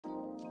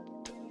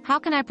How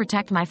can I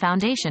protect my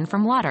foundation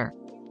from water?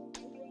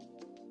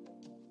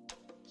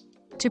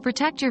 To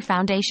protect your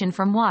foundation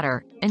from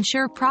water,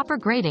 ensure proper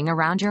grading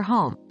around your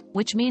home,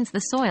 which means the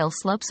soil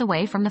slopes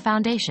away from the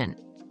foundation.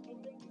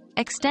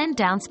 Extend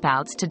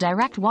downspouts to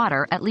direct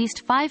water at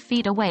least 5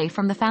 feet away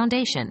from the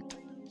foundation.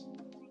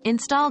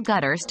 Install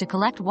gutters to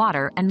collect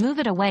water and move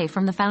it away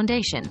from the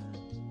foundation.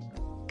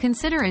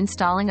 Consider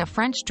installing a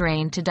French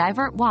drain to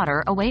divert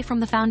water away from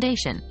the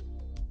foundation.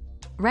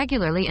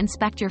 Regularly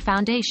inspect your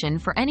foundation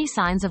for any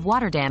signs of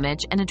water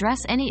damage and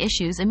address any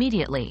issues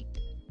immediately.